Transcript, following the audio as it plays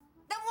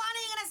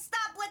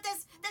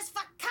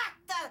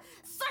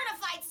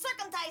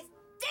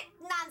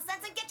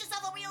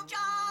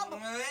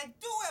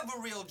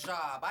real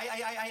job.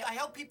 I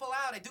help people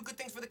out. I do good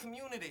things for the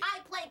community. I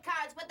play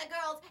cards with the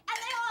girls, and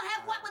they all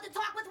have what to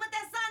talk with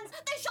their sons.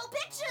 They show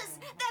pictures.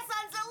 Their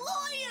sons are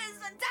lawyers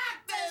and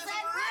doctors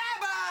and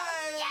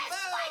rabbis. Yes,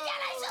 why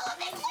can't I show a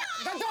picture?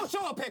 Don't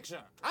show a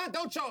picture.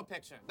 Don't show a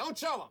picture. Don't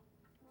show them.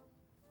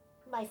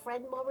 My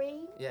friend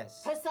Maureen?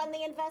 Yes. Her son,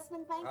 the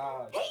investment banker?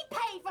 Oh. He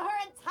paid for her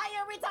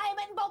entire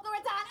retirement in Boca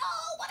Raton.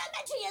 Oh, what a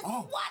mensch he is!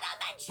 Oh. What a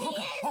mensch he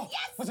Boca. is! Oh.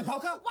 Yes! Was it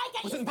Boca? Why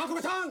can't Was you it in stop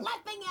Boca Raton?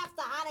 slapping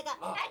after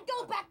Hanukkah and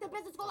go back to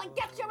business school and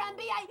get your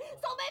MBA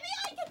so maybe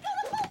I can go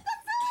to Boca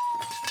too?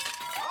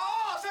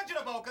 Oh, I'll send you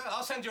to Boca.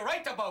 I'll send you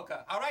right to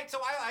Boca. All right? So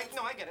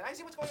I get it. I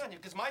see what's going on here.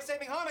 Because my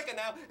saving Hanukkah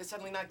now is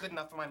suddenly not good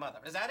enough for my mother.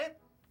 Is that it?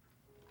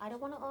 I don't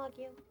want to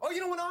argue. Oh, you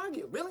don't want to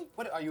argue? Really?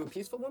 What, are you a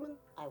peaceful woman?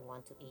 I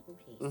want to eat in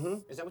peace.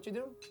 Mm-hmm. Is that what you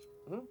do?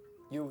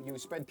 Mm-hmm. You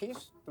spread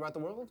peace throughout the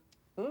world?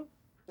 Hmm?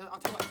 Now, I'll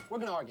tell you what, we're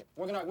gonna argue.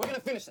 We're gonna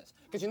finish this.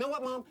 Because you know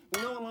what, Mom?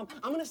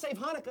 I'm gonna save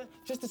Hanukkah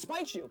just to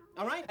spite you,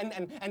 all right?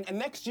 And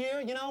next year,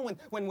 you know,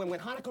 when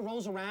Hanukkah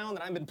rolls around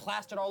and I've been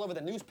plastered all over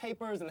the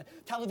newspapers and the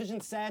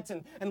television sets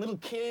and little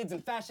kids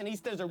and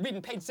fashionistas are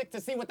reading page 6 to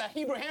see what the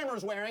Hebrew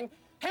Hammer's wearing.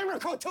 Hammer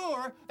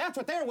couture, that's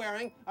what they're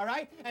wearing, all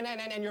right?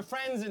 And your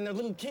friends and their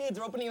little kids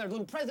are opening their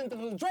little presents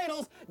and little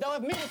dreidels, they'll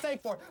have me to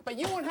thank for. But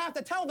you won't have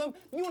to tell them,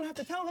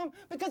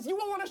 because you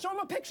won't want to show them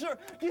a picture.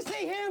 You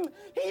see him?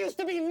 He used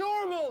to be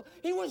normal.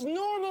 He was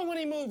normal when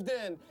he moved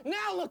in.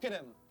 Now look at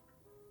him.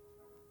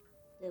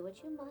 Do what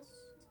you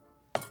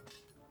must.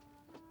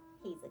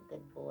 He's a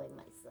good boy,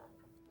 my son.